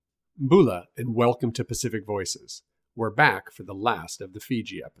Mbula, and welcome to Pacific Voices. We're back for the last of the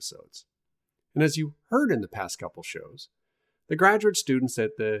Fiji episodes. And as you heard in the past couple shows, the graduate students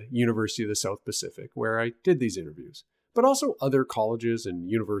at the University of the South Pacific, where I did these interviews, but also other colleges and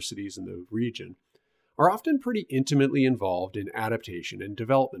universities in the region, are often pretty intimately involved in adaptation and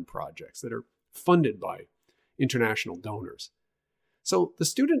development projects that are funded by international donors. So the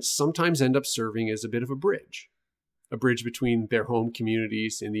students sometimes end up serving as a bit of a bridge between their home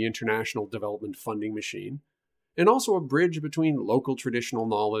communities and the international development funding machine, and also a bridge between local traditional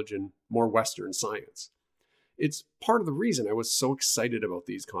knowledge and more Western science. It's part of the reason I was so excited about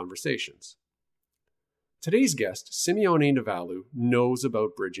these conversations. Today's guest, Simione Naivalu, knows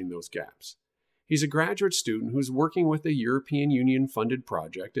about bridging those gaps. He's a graduate student who's working with a European Union-funded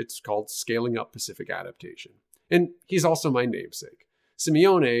project. It's called Scaling Up Pacific Adaptation. And he's also my namesake.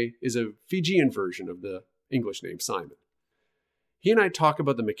 Simione is a Fijian version of the English name Simon. He and I talk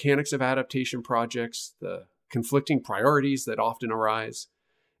about the mechanics of adaptation projects, the conflicting priorities that often arise,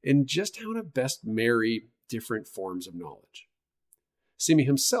 and just how to best marry different forms of knowledge. Simi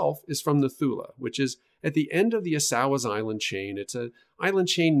himself is from Nathula, which is at the end of the Asawas Island chain. It's an island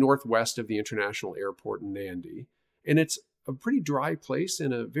chain northwest of the international airport in Nandi, and it's a pretty dry place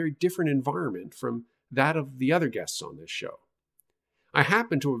and a very different environment from that of the other guests on this show. I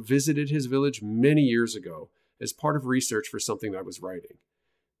happened to have visited his village many years ago as part of research for something that I was writing.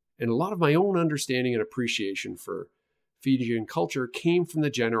 And a lot of my own understanding and appreciation for Fijian culture came from the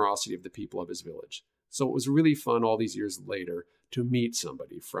generosity of the people of his village. So it was really fun all these years later to meet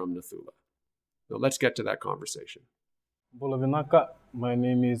somebody from Nathula. Now let's get to that conversation. Bulavinaka, my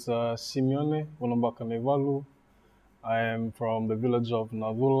name is Simione Naivalu. I am from the village of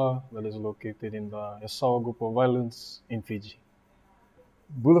Nathula that is located in the Esawa group of islands in Fiji.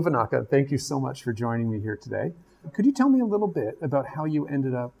 Bulavinaka, thank you so much for joining me here today. Could you tell me a little bit about how you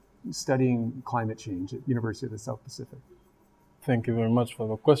ended up studying climate change at University of the South Pacific? Thank you very much for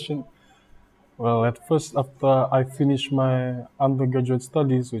the question. Well, at first, after I finished my undergraduate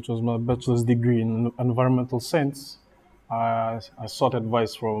studies, which was my bachelor's degree in environmental science, I sought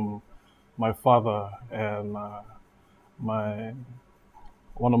advice from my father and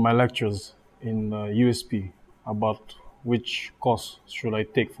one of my lecturers in USP about which course should I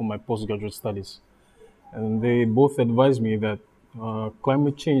take for my postgraduate studies. And they both advised me that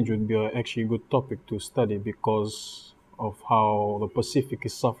climate change would be actually a good topic to study because of how the Pacific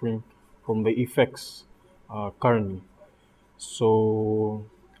is suffering from the effects currently. So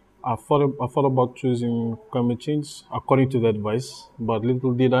I thought about choosing climate change according to the advice, but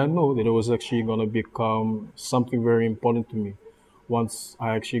little did I know that it was actually going to become something very important to me once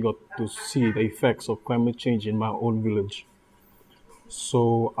I actually got to see the effects of climate change in my own village.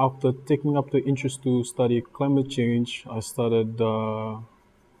 So after taking up the interest to study climate change, I started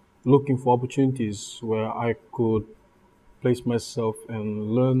looking for opportunities where I could place myself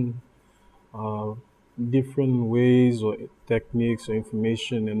and learn different ways or techniques or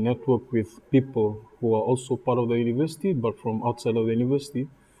information and network with people who are also part of the university but from outside of the university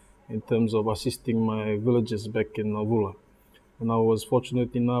in terms of assisting my villages back in Nathula. And I was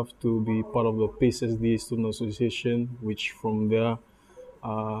fortunate enough to be part of the PACE-SD Student Association, which from there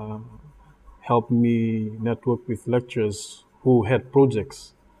helped me network with lecturers who had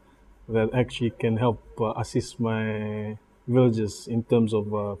projects that actually can help assist my villages in terms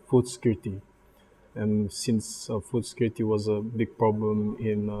of food security. And since food security was a big problem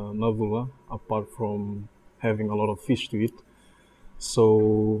in Nathula, apart from having a lot of fish to eat,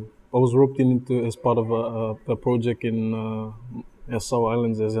 so I was roped into as part of a project in Esawa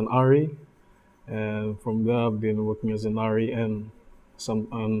Islands as an RE, and from there I've been working as an RE, and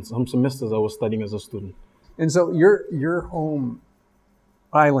some semesters I was studying as a student. And so your home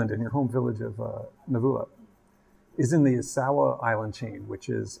island and your home village of Nathula is in the Asawa Island chain, which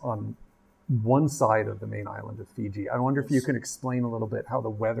is on one side of the main island of Fiji. I wonder if you can explain a little bit how the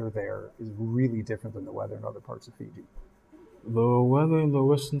weather there is really different than the weather in other parts of Fiji. The weather in the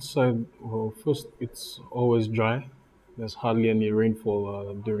western side, well, first, it's always dry. There's hardly any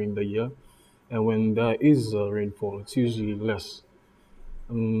rainfall during the year. And when there is rainfall, it's usually less.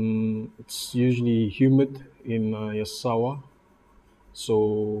 It's usually humid in Yasawa.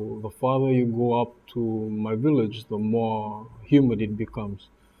 So the farther you go up to my village, the more humid it becomes.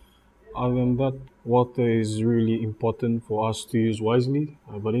 Other than that, water is really important for us to use wisely.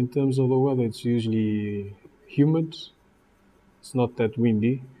 But in terms of the weather, it's usually humid. It's not that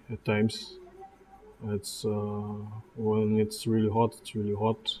windy at times. It's when it's really hot, it's really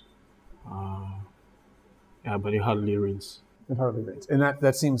hot. But it hardly rains. It hardly rains. And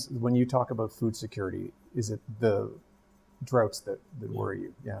that seems, when you talk about food security, is it the droughts that worry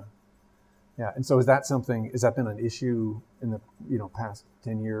you? Yeah. Yeah. And so is that something? Has that been an issue in the past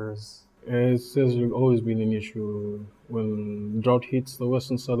 10 years? It has always been an issue. When drought hits the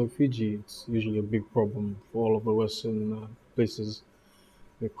western side of Fiji, it's usually a big problem for all of the western places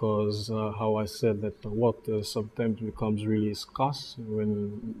because how I said that the water sometimes becomes really scarce when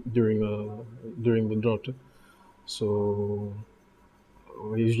during the drought. So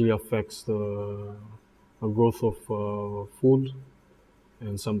it usually affects the growth of food,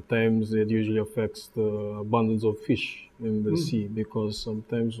 and sometimes it usually affects the abundance of fish in the sea because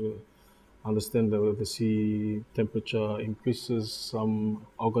sometimes understand that the sea temperature increases, some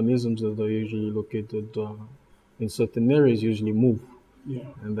organisms that are usually located in certain areas usually move,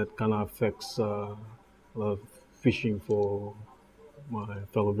 and that kind of affects fishing for my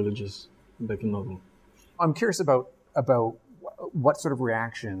fellow villagers back in Northern. I'm curious about what sort of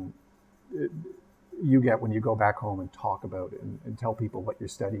reaction you get when you go back home and talk about it and tell people what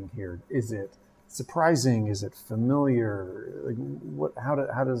you're studying here. Is it surprising? Is it familiar? Like,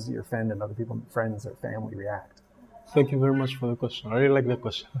 how does your friend and other people, friends or family, react? Thank you very much for the question. I really like that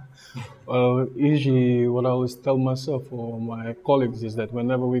question. Usually, what I always tell myself or my colleagues is that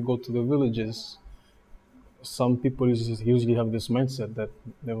whenever we go to the villages, some people usually have this mindset that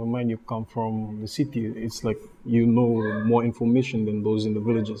never mind you come from the city, it's like you know more information than those in the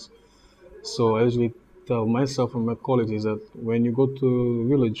villages. So I usually tell myself and my colleagues is that when you go to a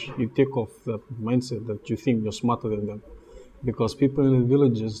village, you take off that mindset that you think you're smarter than them. Because people in the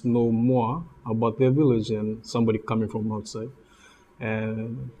villages know more about their village than somebody coming from outside.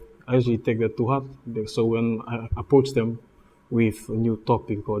 And I usually take that to heart. So when I approach them with a new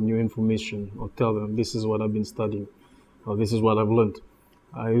topic or new information or tell them this is what I've been studying or this is what I've learned,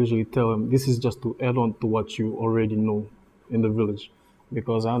 I usually tell them this is just to add on to what you already know in the village.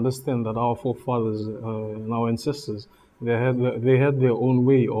 Because I understand that our forefathers and our ancestors, they had their own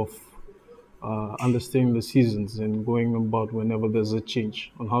way of understanding the seasons and going about whenever there's a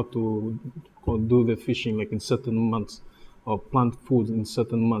change on how to do the fishing like in certain months or plant food in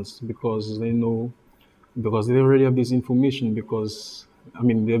certain months because they know, because they already have this information because I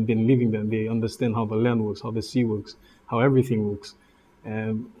mean they've been living there, they understand how the land works, how the sea works, how everything works.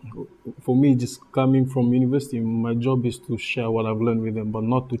 And for me, just coming from university, my job is to share what I've learned with them, but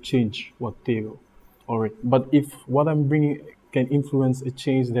not to change what they already. But if what I'm bringing can influence a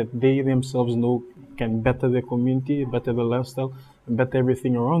change that they themselves know can better their community, better their lifestyle, and better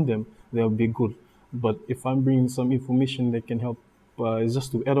everything around them, they'll be good. But if I'm bringing some information that can help, it's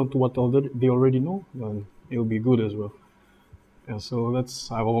just to add on to what they already know, then it'll be good as well. And so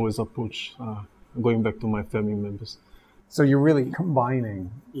that's I've always approached going back to my family members. So you're really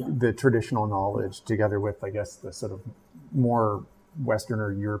combining the traditional knowledge together with, I guess, the sort of more Western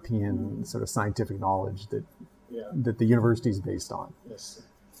or European sort of scientific knowledge that the university is based on. Yes.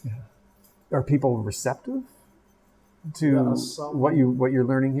 Yeah. Are people receptive to what you're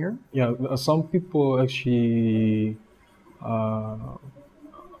learning here? Yeah, some people actually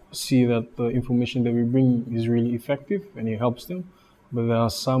see that the information that we bring is really effective and it helps them, but there are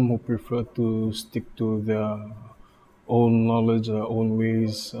some who prefer to stick to their own knowledge, their own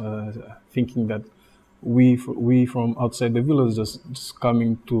ways, thinking that we from outside the village just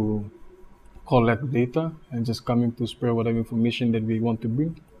coming to collect data and just coming to spread whatever information that we want to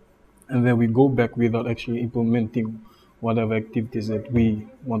bring, and then we go back without actually implementing whatever activities that we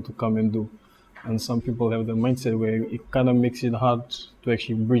want to come and do. And some people have the mindset where it kind of makes it hard to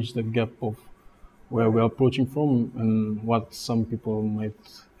actually bridge the gap of where we're approaching from and what some people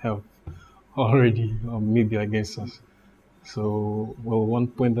might have already maybe against us. So, well, one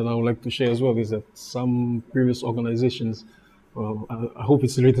point that I would like to share as well is that some previous organizations, well, I hope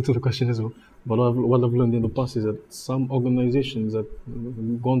it's related to the question as well, but what I've learned in the past is that some organizations that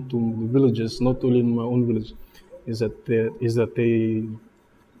have gone to the villages, not only in my own village, is that they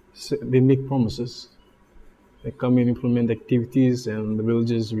make promises. They come and implement activities, and the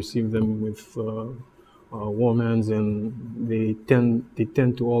villagers receive them with warm hands, and they tend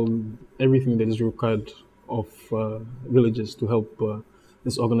to all everything that is required of villagers to help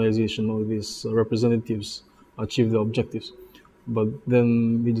this organization or these representatives achieve their objectives. But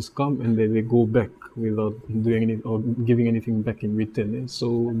then they just come and they go back without doing anything or giving anything back in return. And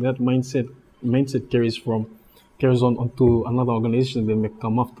so that mindset carries on onto another organization that may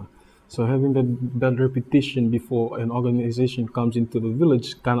come after. So having that bad reputation before an organization comes into the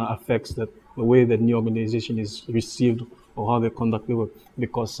village kind of affects the way that new organization is received or how they conduct their work.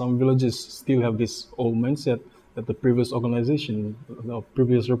 Because some villages still have this old mindset that the previous organization, the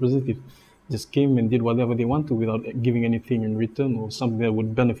previous representative, just came and did whatever they want to without giving anything in return or something that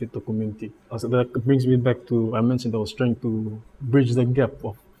would benefit the community. So that brings me back to, I mentioned I was trying to bridge the gap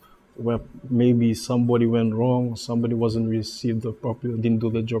of where maybe somebody went wrong, somebody wasn't received properly, didn't do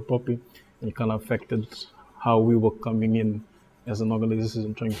the job properly, and it kind of affected how we were coming in as an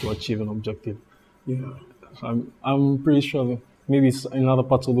organization trying to achieve an objective. Yeah. So I'm pretty sure that maybe in other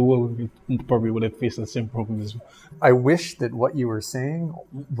parts of the world we probably would have faced the same problem as well. I wish that what you were saying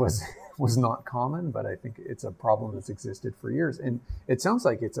was not common, but I think it's a problem that's existed for years. And it sounds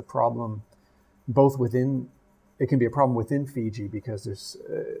like it's a problem both within, it can be a problem within Fiji because there's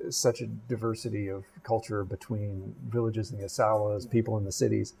such a diversity of culture between villages and the Asawas, people in the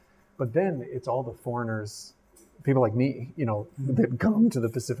cities. But then it's all the foreigners, people like me, that come to the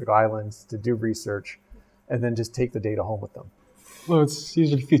Pacific Islands to do research and then just take the data home with them. Well, it's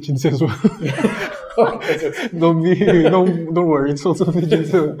usually Fijians as well. Don't worry, it's also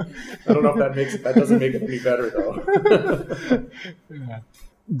Fijians too. I don't know if that doesn't make it any better though. Yeah.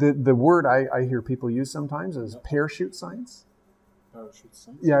 The word I hear people use sometimes is parachute science. Parachute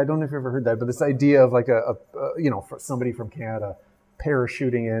science? Yeah, I don't know if you've ever heard that, but this idea of like for somebody from Canada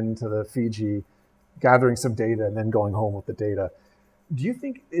parachuting into the Fiji, gathering some data and then going home with the data. Do you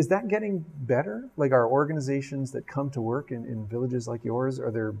think, is that getting better? Like, are organizations that come to work in villages like yours, are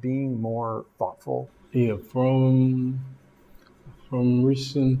they being more thoughtful? Yeah, from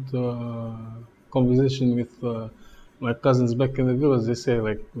recent conversation with my cousins back in the village, they say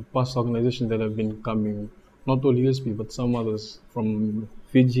like the past organizations that have been coming, not only USP, but some others from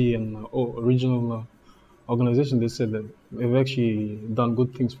Fiji and regional organizations, they said that they've actually done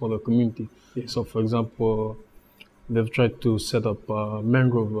good things for the community. Yeah. So, for example, they've tried to set up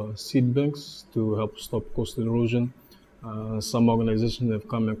mangrove seed banks to help stop coastal erosion. Some organizations have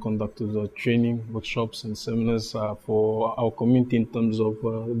come and conducted training workshops and seminars for our community in terms of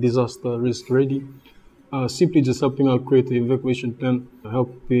disaster risk ready. Simply just helping out create an evacuation plan,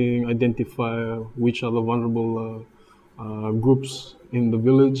 helping identify which are the vulnerable groups in the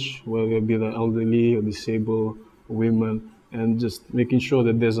village, whether it be the elderly or disabled, women, and just making sure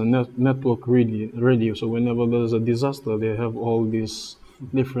that there's a network ready. So whenever there's a disaster, they have all these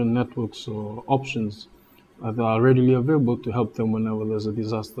different networks or options that are readily available to help them whenever there's a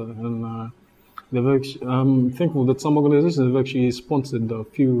disaster. And I'm thankful that some organizations have actually sponsored a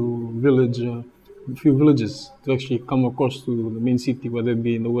few villages to actually come across to the main city, whether it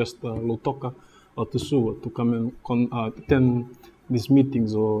be in the west, Lautoka, or Tusuwa, to come and attend these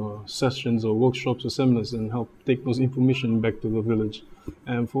meetings or sessions or workshops or seminars and help take those information back to the village.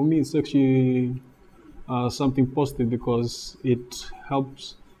 And for me, it's actually something positive because it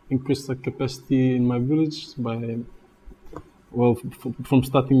helps increase the capacity in my village by, from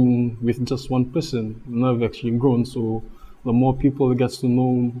starting with just one person, now I've actually grown. So the more people get to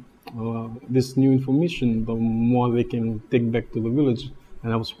know this new information, the more they can take back to the village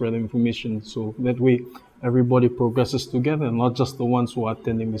and help spread the information. So that way, everybody progresses together, not just the ones who are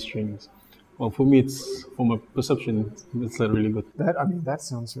attending these trainings. Well, for me, it's, from a perception, it's really good. That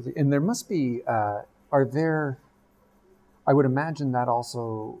sounds really, and there must be, I would imagine that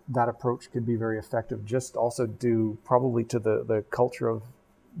approach could be very effective, just also due probably to the culture of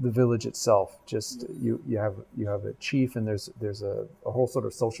the village itself. Just you have a chief, and there's a whole sort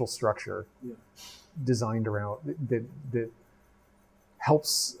of social structure designed around that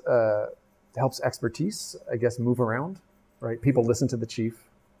helps expertise, I guess, move around, right? People listen to the chief,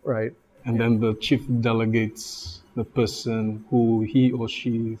 right? And then the chief delegates the person who he or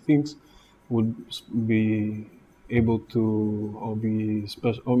she thinks would be able to, or be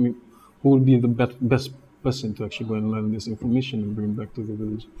special, or who would be the best person to actually go and learn this information and bring back to the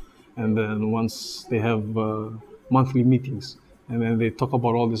village. And then once they have monthly meetings, and then they talk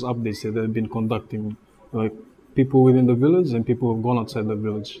about all these updates that they've been conducting, like people within the village and people who've gone outside the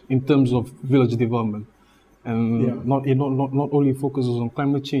village in terms of village development. And not only focuses on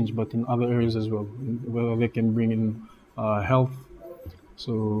climate change, but in other areas as well, whether they can bring in health.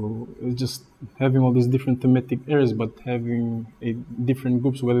 So it's just having all these different thematic areas, but having different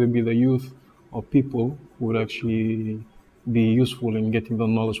groups, whether it be the youth or people, who would actually be useful in getting the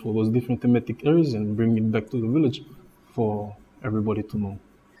knowledge for those different thematic areas and bringing it back to the village for everybody to know.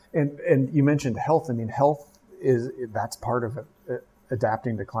 And you mentioned health. I mean, health that's part of it,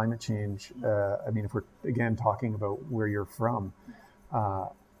 adapting to climate change. I mean, if we're again talking about where you're from,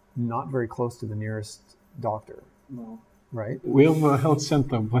 not very close to the nearest doctor. No. Right? We have a health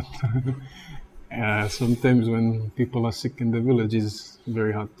center, but sometimes when people are sick in the village, it's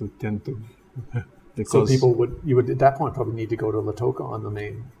very hard to tend to. So you would at that point probably need to go to Lautoka on the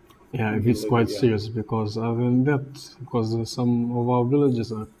main. Yeah, if it's quite serious, because other than that, because some of our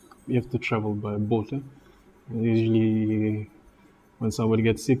villages you have to travel by boat. Usually when somebody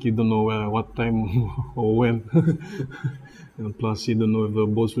gets sick, you don't know what time or when. And plus, you don't know if the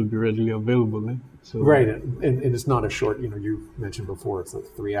boats will be readily available. So, right, and it's not a short. You mentioned before it's like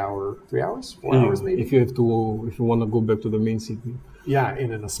 3 hours, 4 hours maybe. If you want to go back to the main city. Yeah,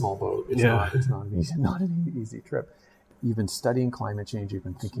 and in a small boat. It's not an easy trip. You've been studying climate change. You've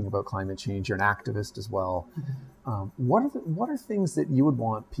been thinking about climate change. You're an activist as well. What are things that you would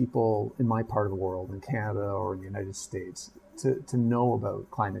want people in my part of the world, in Canada or in the United States, to know about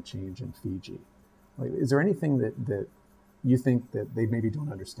climate change in Fiji? Like, is there anything that you think that they maybe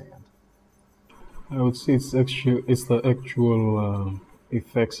don't understand? I would say it's the actual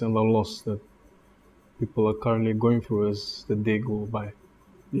effects and the loss that people are currently going through as the day go by.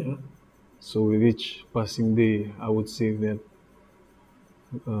 Yeah. So with each passing day, I would say that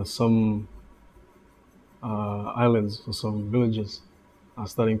some islands or some villages are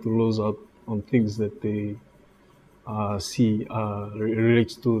starting to lose out on things that they see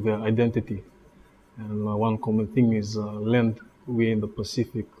relates to their identity. And one common thing is land. We in the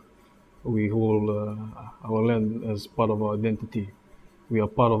Pacific, we hold our land as part of our identity. We are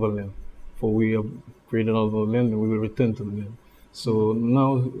part of the land. For we are created out of the land and we will return to the land. So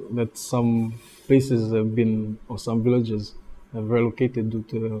now that some places have been, or some villages have relocated due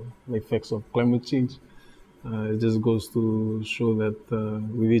to the effects of climate change, it just goes to show that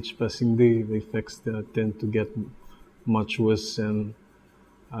with each passing day, the effects tend to get much worse. And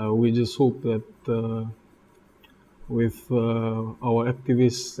we just hope that with our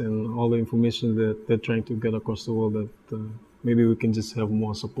activists and all the information that they're trying to get across the world, that maybe we can just have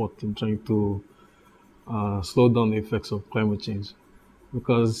more support in trying to slow down the effects of climate change.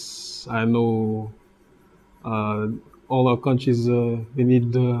 Because I know all our countries, they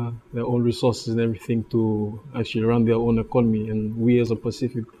need their own resources and everything to actually run their own economy. And we as a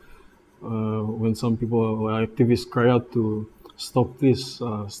Pacific, when some people or activists cry out to stop this,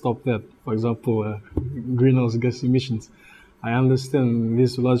 stop that, for example, greenhouse gas emissions, I understand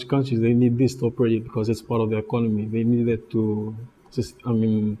these large countries, they need this to operate because it's part of their economy. They need it to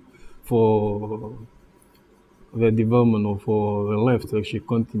for their development or for their life to actually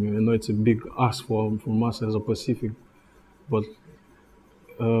continue. I know it's a big ask from us as a Pacific, but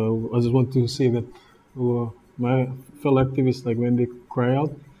I just want to say that my fellow activists, like when they cry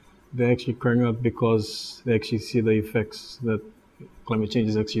out, they're actually crying out because they actually see the effects that climate change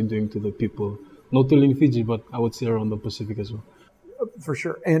is actually doing to the people, not only in Fiji, but I would say around the Pacific as well. For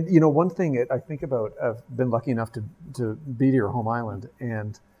sure. And one thing I think about, I've been lucky enough to be to your home island,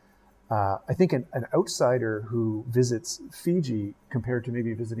 and I think an outsider who visits Fiji compared to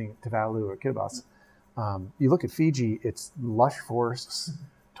maybe visiting Tuvalu or Kiribati, you look at Fiji, it's lush forests,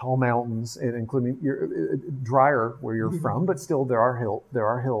 tall mountains, and including drier where you're from, but still there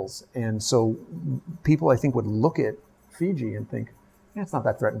are hills. And so people, I think, would look at Fiji and think, it's not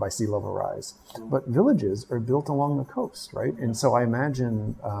that threatened by sea level rise. But villages are built along the coast, right? And so I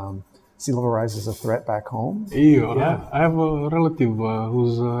imagine sea level rise is a threat back home. Yeah. I have a relative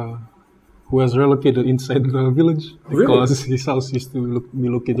who has relocated inside the village because his house used to be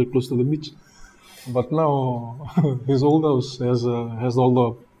located close to the beach. But now his old house has all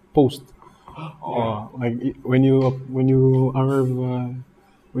the posts. Like when you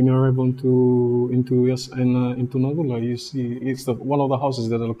arrive into Nagula, you see it's one of the houses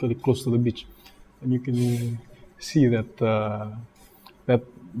that are located close to the beach, and you can see that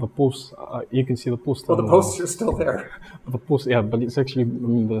the posts. You can see the posts. Well, the posts are still there. The posts, yeah, but it's actually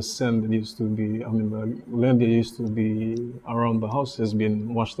the sand that used to be. The land that used to be around the house has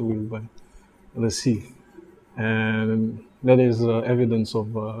been washed away by the sea, and that is evidence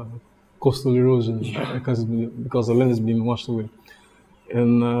of coastal erosion because the land has been washed away.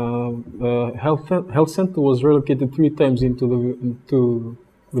 And the health center was relocated 3 times into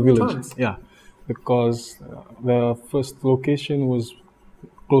the village. Times. Yeah, because the first location was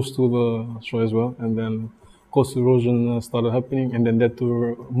close to the shore as well, and then coastal erosion started happening, and then they had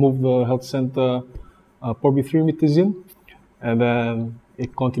to move the health center probably 3 meters in, and then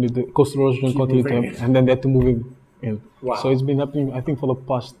it continued. The coastal erosion continued to happen, and then they had to move it in. Wow. So it's been happening, I think, for the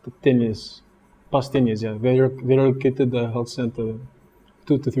past 10 years. Yeah, they relocated the health center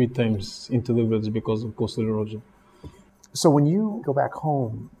 2 to 3 times into the village because of coastal erosion. So when you go back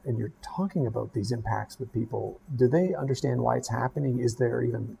home and you're talking about these impacts with people, do they understand why it's happening? Is there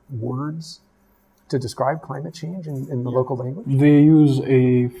even words to describe climate change in the local language? They use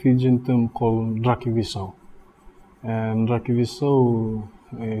a Fijian term called Drakivisau. And Drakivisau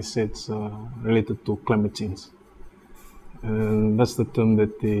it's related to climate change. And that's the term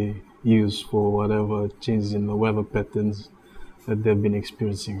that they use for whatever changes in the weather patterns that they've been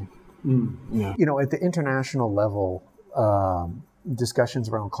experiencing. Yeah. At the international level, discussions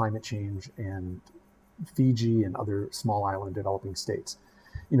around climate change and Fiji and other small island developing states,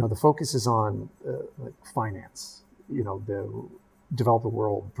 the focus is on like finance, the developed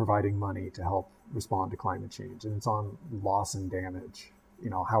world providing money to help respond to climate change, and it's on loss and damage.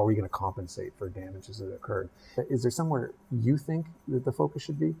 How are we going to compensate for damages that occurred? Is there somewhere you think that the focus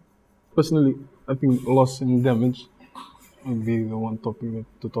should be? Personally, I think loss and damage would be the one topic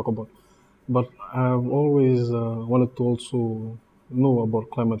to talk about. But I've always wanted to also know about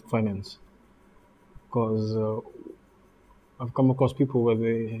climate finance, because I've come across people where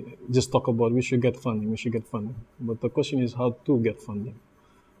they just talk about we should get funding. But the question is how to get funding.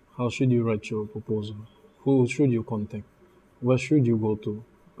 How should you write your proposal? Who should you contact? Where should you go to?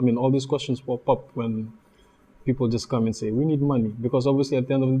 I mean, all these questions pop up when people just come and say, we need money. Because obviously at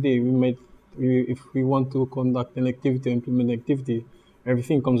the end of the day, if we want to conduct an activity, implement an activity,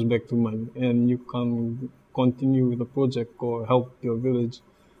 everything comes back to money. And you can continue with the project or help your village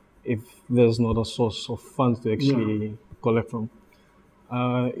if there's not a source of funds to actually collect from.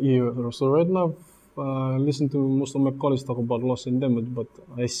 So right now, I've listened to most of my colleagues talk about loss and damage, but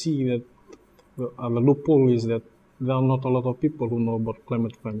I see that the loophole is that there are not a lot of people who know about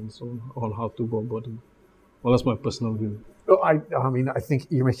climate finance or how to go about it. Well, that's my personal view. Well, I mean, I think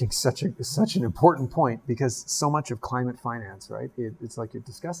you're making such an important point, because so much of climate finance, right? It's like you're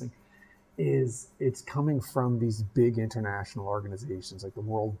discussing, it's coming from these big international organizations like the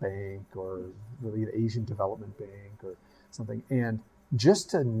World Bank or really the Asian Development Bank or something. And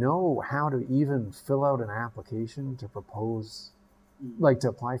just to know how to even fill out an application to propose, like to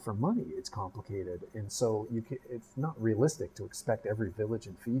apply for money, it's complicated. And so it's not realistic to expect every village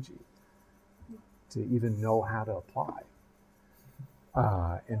in Fiji to even know how to apply.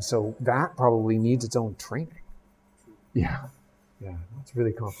 And so that probably needs its own training. Yeah, that's a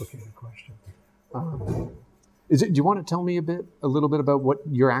really complicated question. Do you want to tell me a little bit about what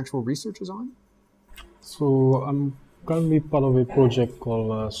your actual research is on? So I'm currently part of a project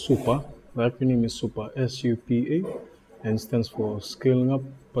called SUPA. The acronym is SUPA, SUPA, and stands for Scaling Up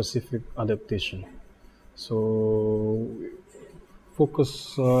Pacific Adaptation. So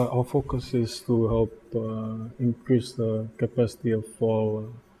our focus is to help increase the capacity of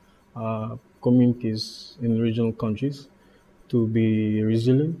all communities in regional countries to be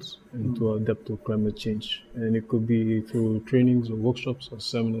resilient and to adapt to climate change. And it could be through trainings or workshops or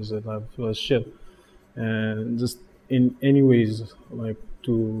seminars that I've shared. And just in any ways, like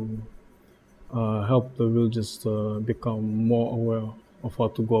to help the villages become more aware of how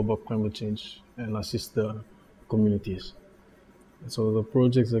to go about climate change and assist the communities. So the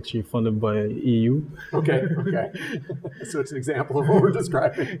project is actually funded by EU. Okay. So it's an example of what we're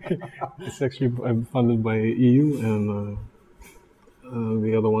describing. It's actually funded by EU, and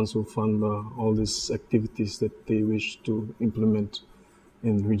the other ones who fund all these activities that they wish to implement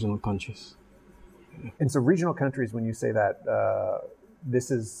in regional countries. And so regional countries, when you say that,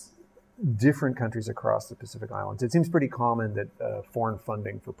 this is different countries across the Pacific Islands. It seems pretty common that foreign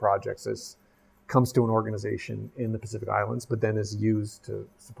funding for projects comes to an organization in the Pacific Islands, but then is used to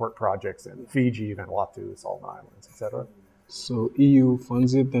support projects in Fiji, Vanuatu, Solomon Islands, etc. So EU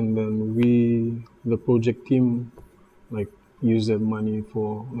funds it, and then the project team, use that money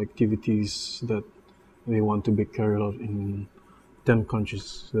for activities that they want to be carried out in 10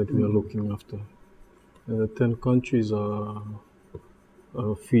 countries that we are looking after. And the 10 countries are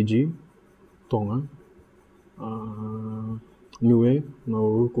Fiji, Tonga, Niue,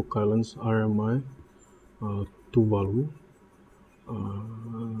 Nauru, Cook Islands, RMI, Tuvalu,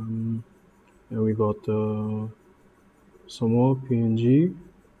 and we got Samoa, PNG,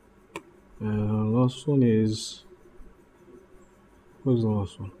 and last one is, what's the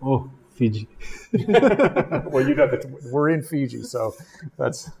last one? Oh, Fiji. Well, we're in Fiji, so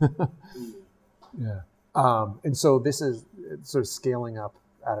that's yeah. And so this is sort of scaling up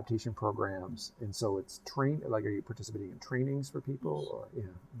adaptation programs, and so it's are you participating in trainings for people, or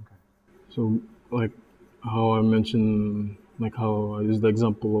okay. So how I mentioned, how I used the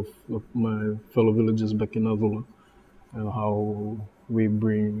example of my fellow villagers back in Avula, and how we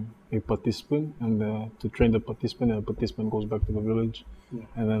bring a participant and to train the participant, and the participant goes back to the village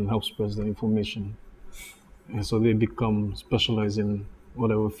and then helps spread the information, and so they become specialized in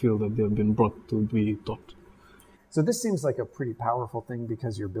whatever field that they've been brought to be taught. So this seems like a pretty powerful thing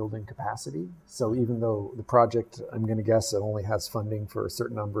because you're building capacity. So even though the project, I'm going to guess, it only has funding for a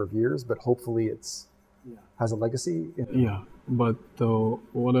certain number of years, but hopefully has a legacy. Yeah, but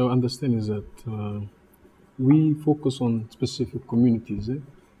what I understand is that we focus on specific communities,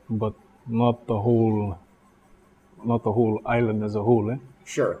 but not the whole island as a whole.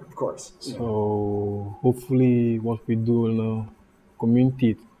 Sure, of course. So hopefully what we do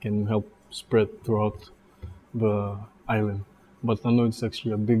community can help spread throughout the island. But I know it's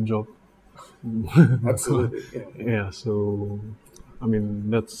actually a big job. Absolutely. Yeah, so I mean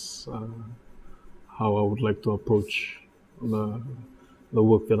that's how I would like to approach the the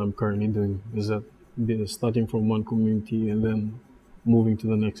work that I'm currently doing. Is that starting from one community and then moving to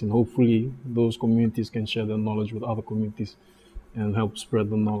the next, and hopefully those communities can share their knowledge with other communities and help spread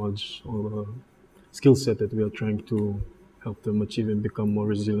the knowledge or the skill set that we are trying to help them achieve and become more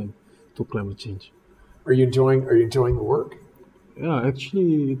resilient to climate change. Are you enjoying the work? Yeah,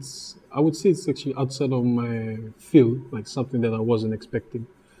 actually, I would say it's actually outside of my field, like something that I wasn't expecting.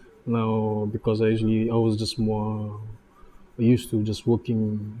 Now, because I was just more used to just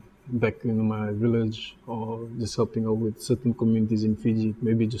working back in my village or just helping out with certain communities in Fiji,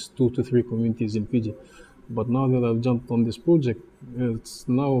 maybe just 2 to 3 communities in Fiji. But now that I've jumped on this project, it's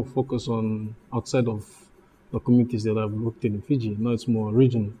now focused on outside of the communities that I've worked in Fiji. Now it's more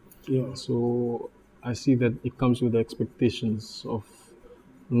regional. Yeah. So I see that it comes with the expectations of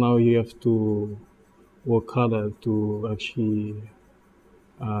now you have to work harder to actually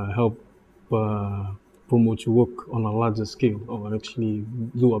help promote your work on a larger scale, or actually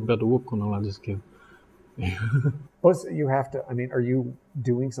do a better work on a larger scale. Plus, you have to. I mean, are you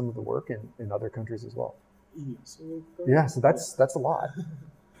doing some of the work in other countries as well? Yeah. So that's a lot.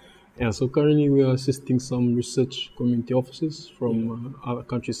 Yeah, so currently we are assisting some research community officers from other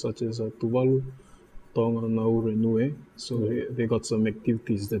countries such as Tuvalu, Tonga, Nauru, and Niue. So they got some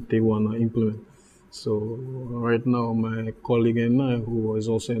activities that they want to implement. So right now, my colleague and I, who is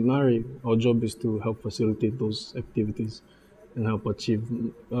also in NARI, our job is to help facilitate those activities and help achieve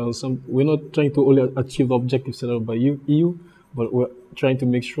some. We're not trying to only achieve the objectives set out by EU, but we're trying to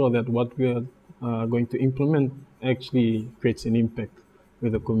make sure that what we are going to implement actually creates an impact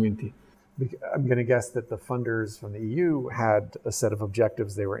with the community. I'm going to guess that the funders from the EU had a set of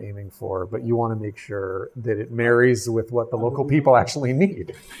objectives they were aiming for, but you want to make sure that it marries with what the local people actually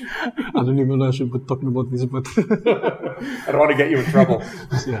need. I don't even know I should be talking about this, but I don't want to get you in trouble.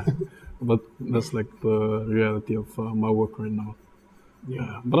 Yeah, but that's like the reality of my work right now.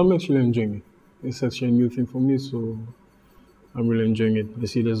 Yeah, but I'm actually enjoying it. It's actually a new thing for me, so I'm really enjoying it. I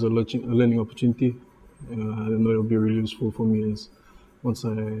see it as a learning opportunity. I know it'll be really useful for me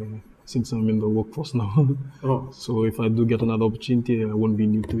since I'm in the workforce now. So if I do get another opportunity, I won't be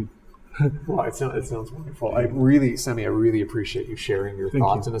new to it. Well, it sounds wonderful. I really appreciate you sharing your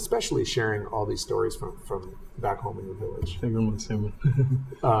thoughts and especially sharing all these stories from back home in your village. Thank you very much, Simon.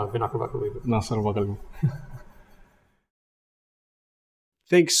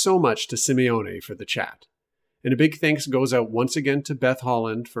 Thanks so much to Simione for the chat. And a big thanks goes out once again to Beth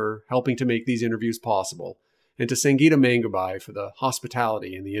Holland for helping to make these interviews possible, and to Sangeeta Mangabai for the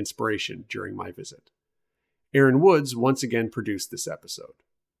hospitality and the inspiration during my visit. Aaron Woods once again produced this episode.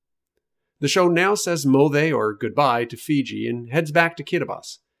 The show now says mothe or goodbye to Fiji and heads back to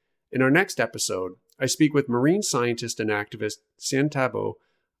Kiribati. In our next episode, I speak with marine scientist and activist Sian Tabo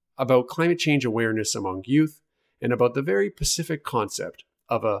about climate change awareness among youth and about the very Pacific concept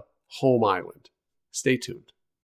of a home island. Stay tuned.